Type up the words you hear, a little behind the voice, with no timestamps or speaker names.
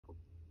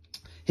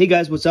Hey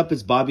guys, what's up?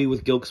 It's Bobby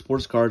with Gilk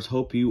Sports Cards.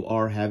 Hope you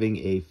are having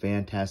a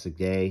fantastic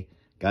day.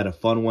 Got a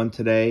fun one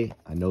today.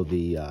 I know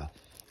the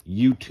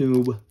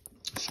YouTube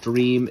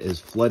stream is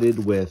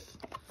flooded with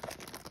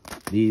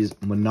these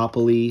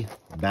Monopoly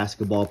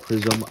basketball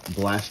Prizm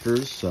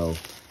blasters. So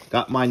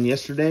got mine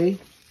yesterday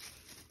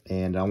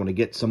and I want to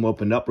get some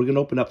opened up. We're going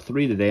to open up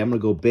 3 today. I'm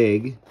going to go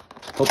big,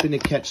 hoping to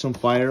catch some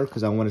fire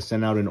because I want to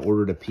send out an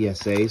order to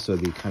PSA. So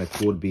it'd be kind of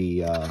cool to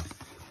be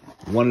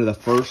one of the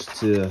first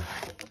to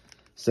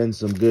send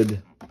some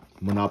good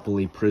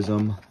Monopoly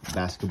Prizm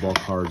basketball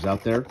cards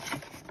out there.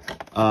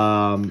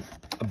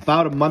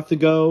 About a month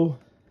ago,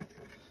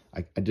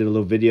 I did a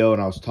little video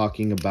and I was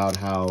talking about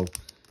how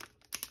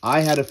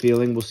I had a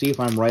feeling, we'll see if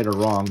I'm right or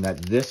wrong,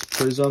 that this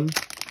Prizm,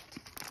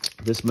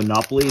 this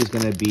Monopoly is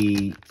going to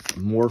be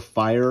more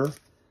fire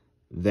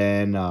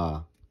than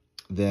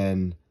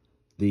the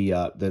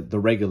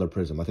regular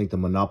Prizm. I think the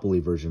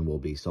Monopoly version will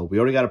be. So we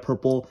already got a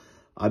purple.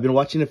 I've been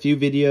watching a few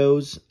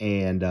videos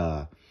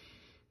and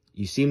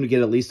you seem to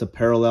get at least a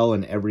parallel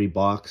in every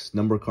box.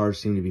 Number cards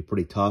seem to be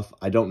pretty tough.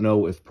 I don't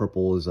know if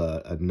purple is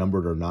a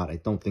numbered or not. I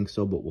don't think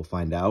so, but we'll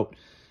find out.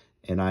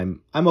 And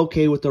I'm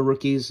okay with the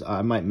rookies.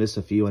 I might miss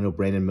a few. I know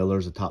Brandon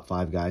Miller's a top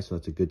 5 guy, so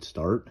that's a good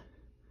start.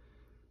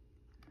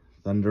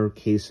 Thunder,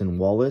 Case, and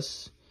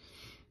Wallace.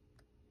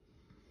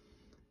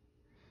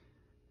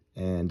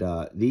 And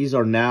these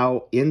are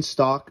now in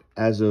stock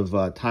as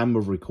of time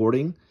of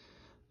recording.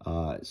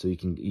 So you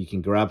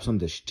can grab some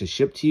to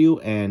ship to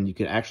you, and you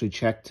can actually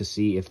check to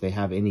see if they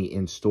have any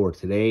in store.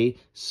 Today,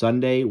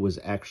 Sunday, was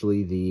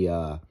actually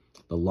the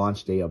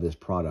launch day of this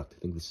product. I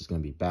think this is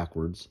going to be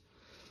backwards.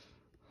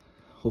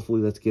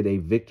 Hopefully, let's get a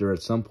Victor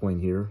at some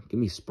point here. Give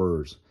me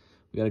Spurs.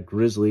 We got a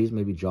Grizzlies,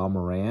 maybe John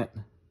Morant.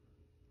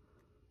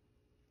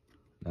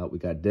 Now we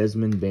got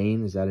Desmond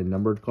Bane. Is that a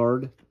numbered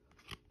card?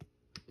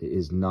 It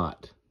is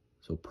not.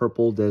 So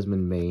purple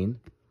Desmond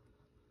Bane.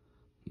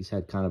 He's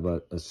had kind of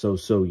a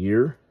so-so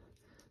year.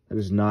 That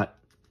is not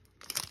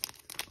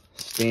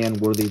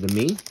stand-worthy to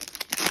me.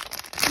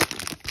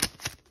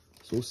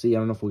 So we'll see. I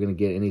don't know if we're going to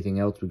get anything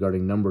else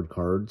regarding numbered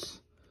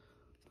cards.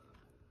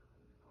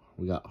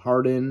 We got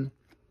Harden.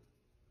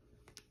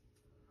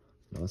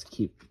 Now let's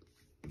keep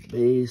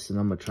base, and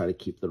I'm going to try to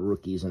keep the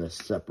rookies in a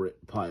separate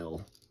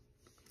pile.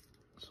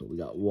 So we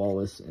got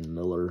Wallace and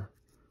Miller.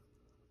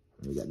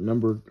 And we got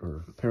numbered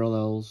or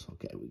parallels.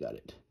 Okay, we got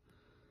it.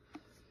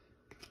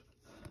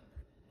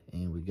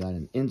 And we got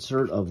an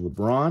insert of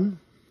LeBron.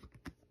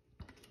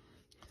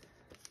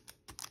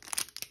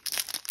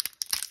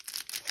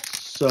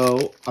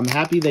 So I'm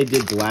happy they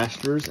did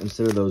blasters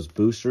instead of those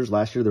boosters.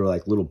 Last year, they were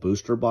like little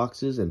booster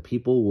boxes, and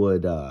people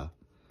would,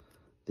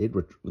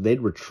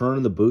 they'd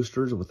return the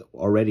boosters with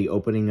already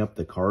opening up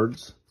the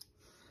cards.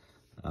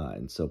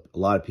 And so a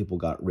lot of people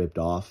got ripped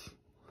off.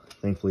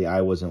 Thankfully,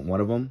 I wasn't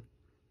one of them.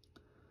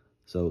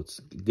 So it's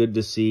good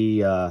to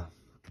see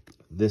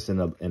this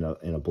in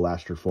a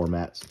blaster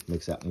format.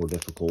 Makes that more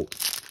difficult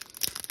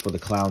for the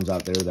clowns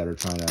out there that are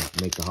trying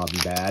to make the hobby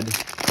bad.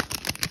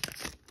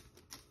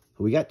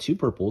 We got 2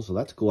 purples, so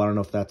that's cool. I don't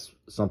know if that's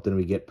something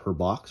we get per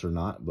box or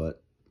not,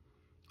 but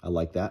I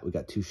like that. We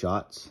got 2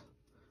 shots.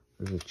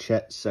 There's a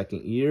Chet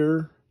second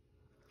year.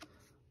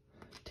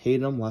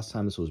 Tatum, last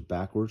time this was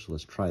backwards, so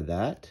let's try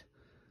that.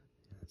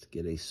 Let's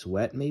get a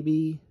Sweat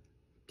maybe.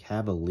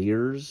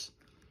 Cavaliers.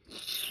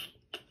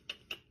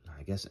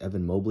 I guess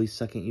Evan Mobley's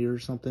second year or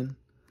something.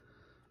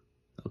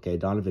 Okay,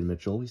 Donovan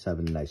Mitchell, he's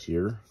having a nice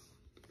year.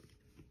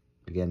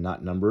 Again,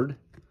 not numbered.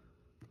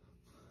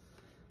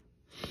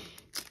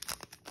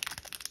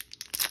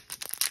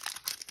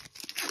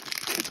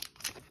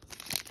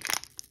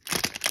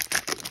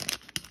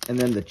 And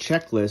then the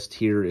checklist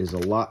here is a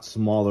lot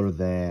smaller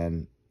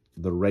than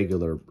the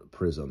regular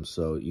Prizm.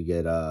 So you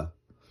get a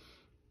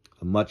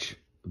much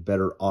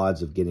better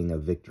odds of getting a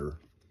Victor.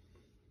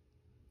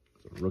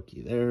 A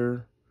rookie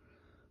there.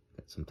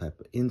 Got some type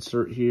of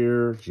insert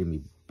here.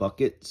 Jimmy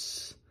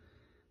Buckets.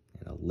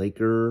 And a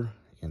Laker.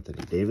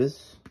 Anthony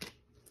Davis.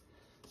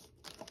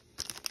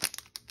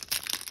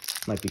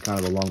 Might be kind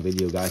of a long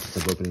video, guys,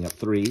 since I'm opening up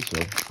 3.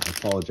 So I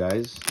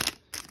apologize.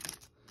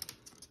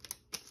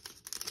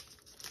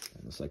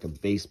 It's like a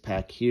base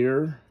pack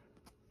here.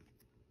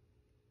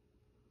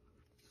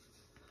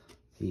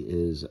 He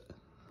is,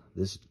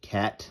 this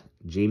cat,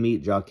 Jamie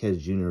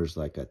Jaquez Jr. is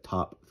like a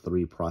top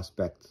 3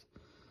 prospect.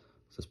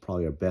 This is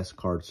probably our best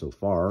card so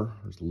far.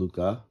 There's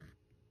Luka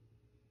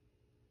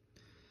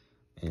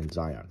and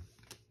Zion.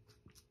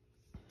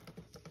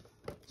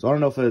 So I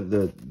don't know if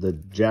the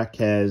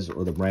Jaquez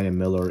or the Brandon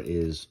Miller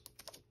is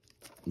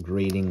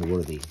grading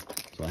worthy.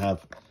 So I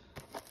have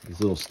these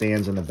little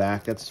stands in the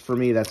back. That's, for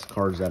me, that's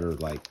cards that are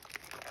like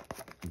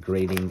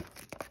grading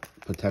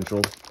potential.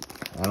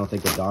 I don't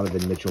think the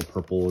Donovan Mitchell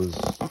purple is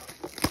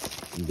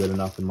good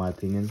enough in my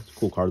opinion. It's a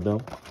cool card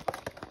though.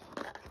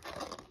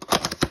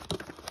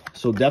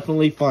 So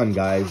definitely fun,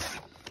 guys.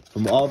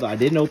 From all the, I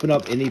didn't open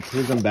up any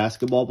Prizm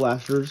basketball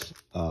blasters.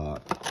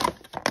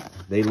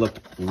 They looked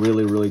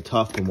really, really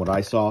tough from what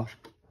I saw.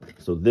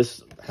 So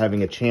this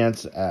having a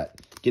chance at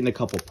getting a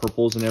couple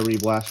purples in every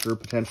blaster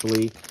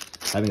potentially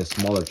having a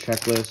smaller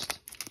checklist,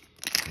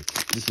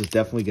 this is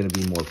definitely going to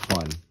be more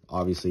fun.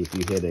 Obviously, if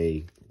you hit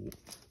a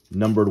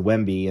numbered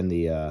Wemby in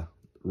the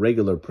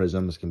regular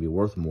Prizm, it's going to be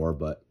worth more,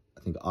 but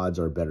I think odds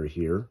are better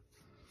here.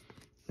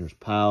 There's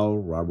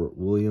Powell, Robert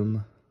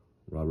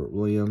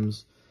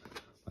Williams.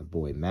 My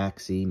boy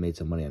Maxey, made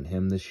some money on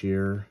him this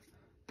year.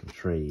 And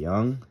Trey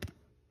Young.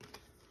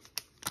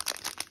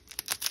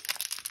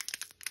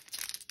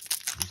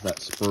 There's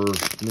that Spurs,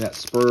 give me that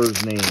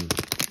Spurs name.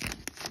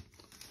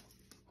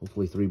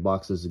 Hopefully 3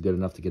 boxes is good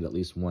enough to get at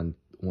least one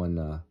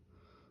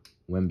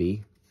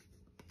Wemby.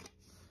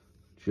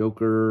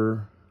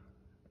 Joker.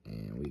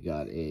 And we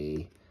got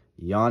a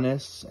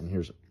Giannis. And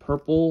here's a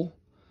purple.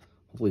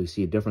 Hopefully we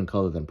see a different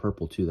color than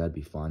purple too. That'd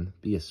be fun.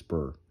 Be a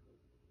Spur.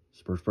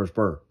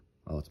 Spur.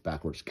 Oh, it's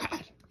backwards.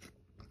 God.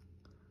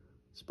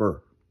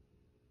 Spur.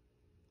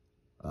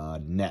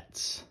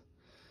 Nets.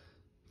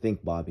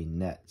 Think, Bobby,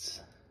 Nets.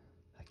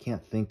 I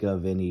can't think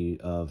of any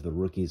of the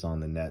rookies on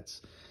the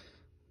Nets.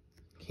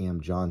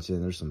 Cam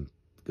Johnson. There's some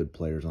good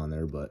players on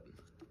there, but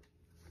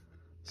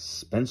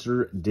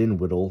Spencer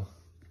Dinwiddie,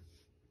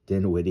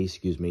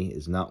 excuse me,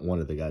 is not one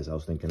of the guys I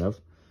was thinking of.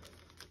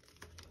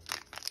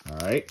 All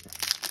right.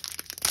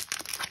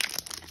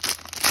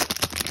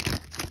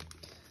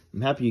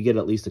 I'm happy you get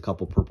at least a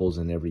couple purples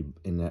in every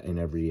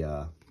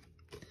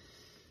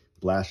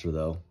blaster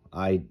though.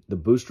 The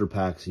booster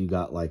packs, you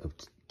got like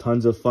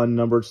tons of fun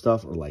numbered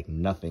stuff or like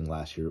nothing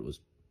last year. It was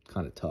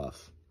kind of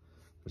tough.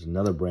 There's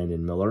another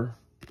Brandon Miller.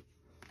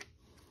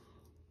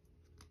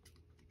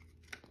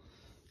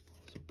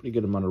 It's a pretty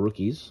good amount of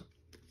rookies.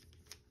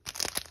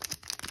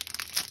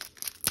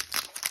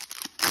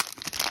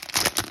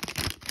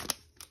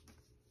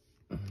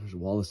 There's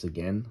Wallace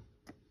again.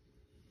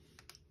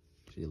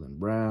 Jaylen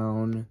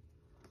Brown,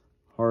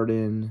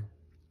 Harden,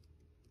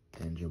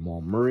 and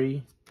Jamal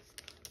Murray.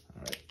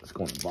 All right, let's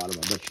go on the bottom.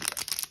 I bet you.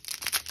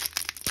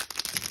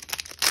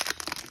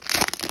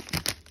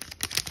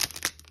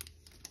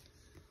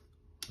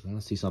 I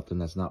want to see something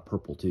that's not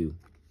purple, too.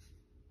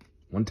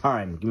 One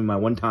time. Give me my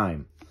one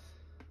time.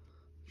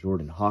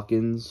 Jordan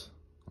Hawkins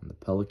on the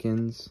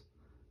Pelicans.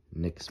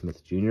 Nick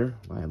Smith Jr.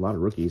 Wow, a lot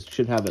of rookies.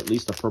 Should have at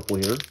least a purple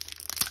here.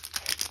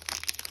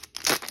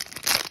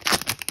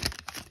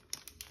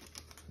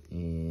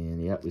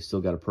 And, yeah, we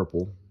still got a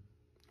purple.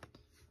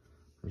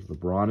 There's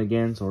LeBron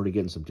again. It's already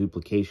getting some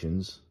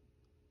duplications.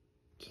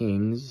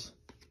 Kings.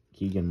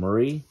 Keegan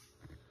Murray.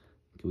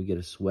 Can we get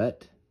a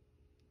sweat?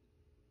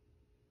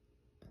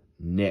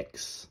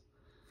 Knicks.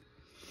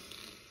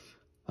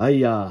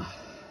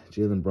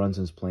 Jalen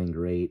Brunson's playing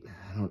great.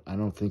 I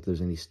don't think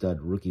there's any stud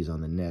rookies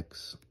on the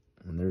Knicks.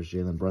 And there's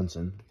Jalen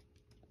Brunson.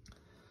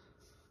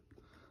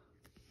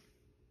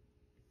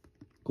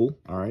 Cool.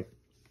 All right.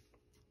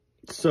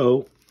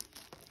 So,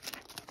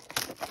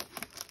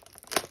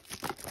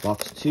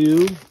 box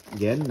 2,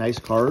 again, nice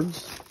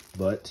cards,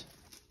 but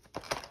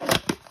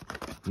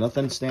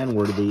nothing stand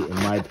worthy in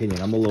my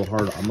opinion. I'm a little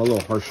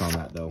harsh on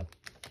that though.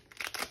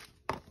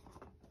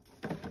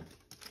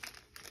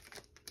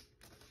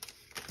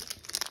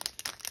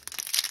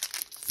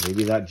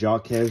 Maybe that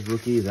Jaquez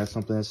rookie, is that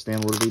something that's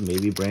stand worthy?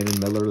 Maybe Brandon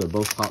Miller, they're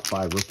both top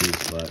 5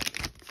 rookies, but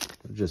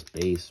they're just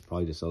base.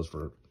 Probably just sells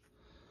for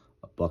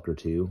 $1 or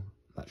 $2.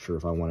 Not sure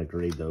if I want to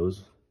grade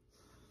those.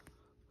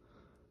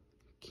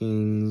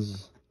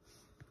 Kings.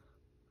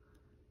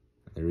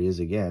 There he is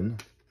again.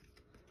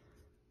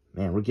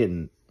 Man, we're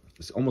getting,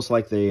 it's almost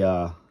like they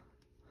are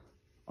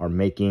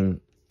making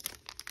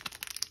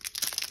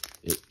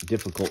it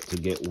difficult to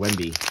get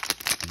Wemby.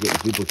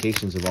 Get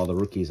duplications of all the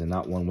rookies and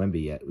not one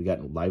Wemby yet. We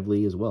got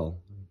Lively as well.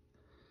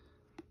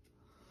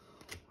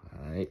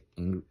 All right,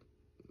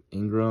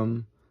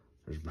 Ingram.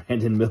 There's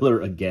Brandon Miller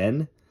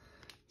again.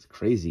 It's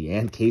crazy.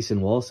 And Case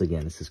and Wallace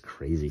again. This is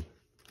crazy.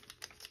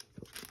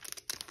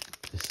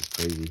 This is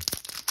crazy.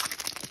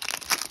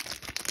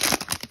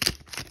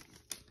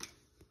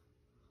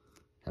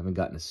 Haven't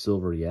gotten a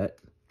silver yet.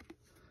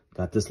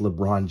 Got this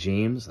LeBron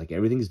James. Like,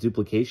 everything's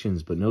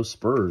duplications, but no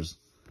Spurs.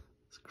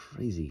 It's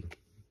crazy.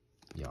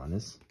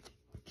 Giannis.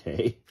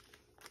 Okay.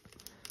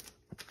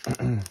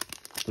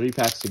 3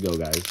 packs to go,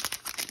 guys.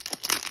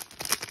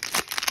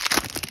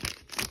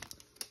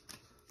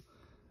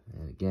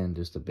 And again,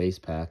 just a base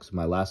pack. So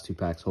my last 2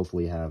 packs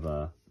hopefully have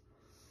some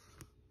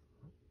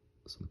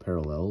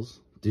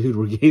parallels. Dude,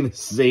 we're getting the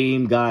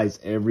same guys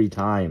every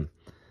time.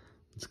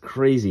 It's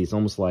crazy. It's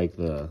almost like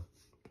the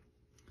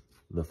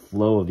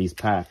flow of these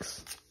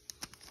packs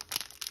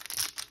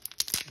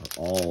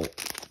are all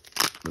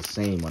the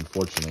same,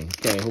 unfortunately.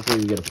 Okay,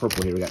 hopefully we get a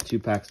purple here. We got 2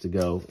 packs to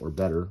go, or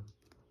better.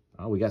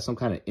 Oh, we got some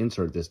kind of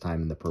insert this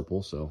time in the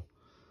purple, so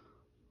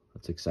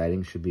that's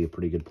exciting. Should be a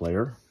pretty good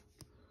player.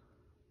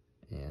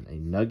 And a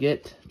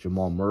Nugget,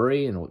 Jamal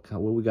Murray, and what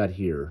we got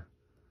here?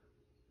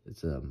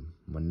 It's a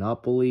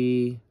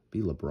Monopoly,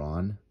 be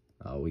LeBron.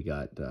 We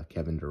got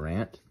Kevin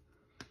Durant.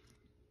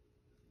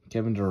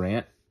 Kevin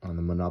Durant on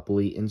the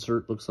Monopoly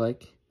insert, looks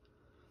like.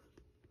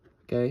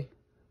 Okay,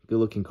 good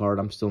looking card.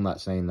 I'm still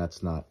not saying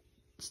that's not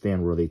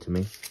stand worthy to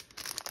me.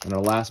 And our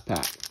last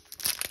pack.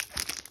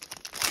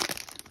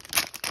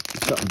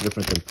 something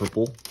different than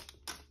purple.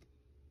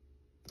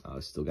 I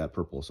still got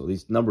purple. So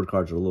these numbered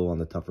cards are a little on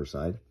the tougher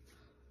side.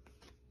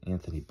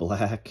 Anthony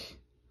Black.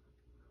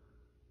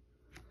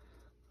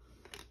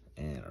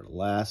 And our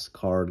last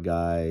card,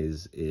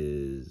 guys,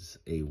 is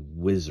a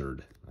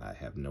wizard. I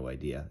have no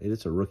idea.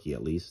 It's a rookie,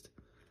 at least.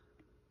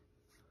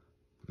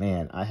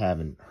 Man, I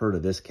haven't heard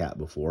of this cat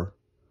before.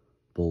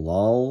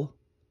 Bilal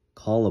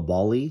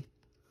Koulibaly.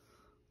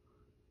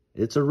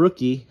 It's a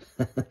rookie,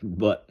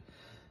 but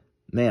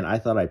man, I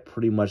thought I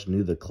pretty much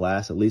knew the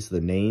class, at least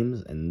the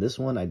names, and this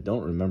one I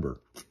don't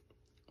remember,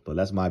 but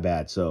that's my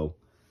bad. So,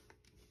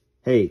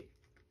 hey,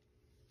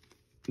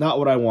 not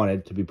what I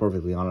wanted, to be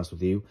perfectly honest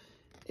with you.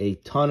 A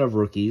ton of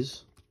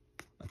rookies.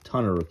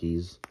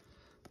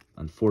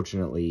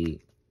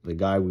 Unfortunately, the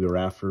guy we were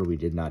after, we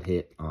did not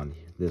hit on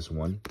this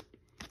one.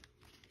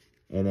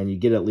 And then you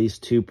get at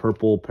least 2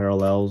 purple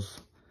parallels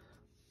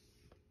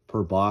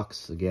per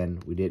box.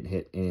 Again, we didn't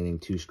hit anything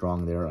too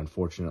strong there,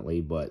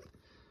 unfortunately, but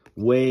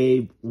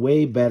way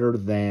better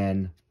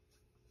than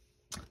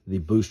the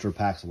booster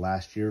packs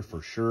last year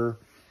for sure.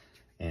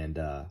 And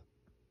I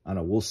don't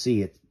know, we'll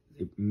see. It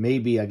may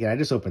be, again, I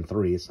just opened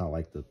 3. It's not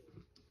like the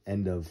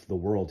end of the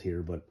world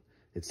here, but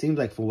it seems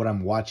like for what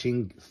I'm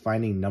watching,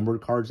 finding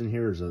numbered cards in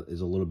here is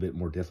a little bit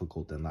more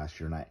difficult than last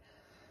year. And I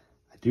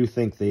do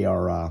think they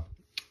are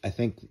I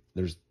think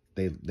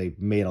they've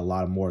made a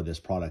lot more of this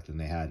product than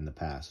they had in the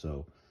past.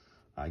 So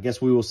I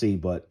guess we will see,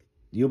 but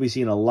you'll be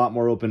seeing a lot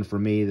more open for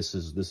me. This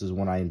is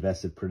one I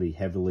invested pretty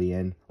heavily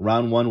in.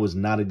 Round 1 was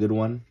not a good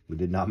one. We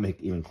did not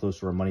make even close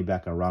to our money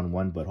back on round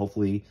 1, but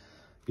hopefully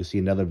you'll see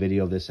another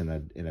video of this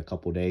in a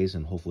couple days,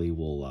 and hopefully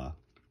we'll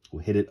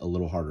hit it a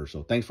little harder.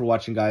 So thanks for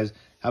watching, guys.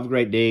 Have a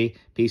great day.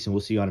 Peace, and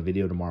we'll see you on a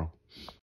video tomorrow.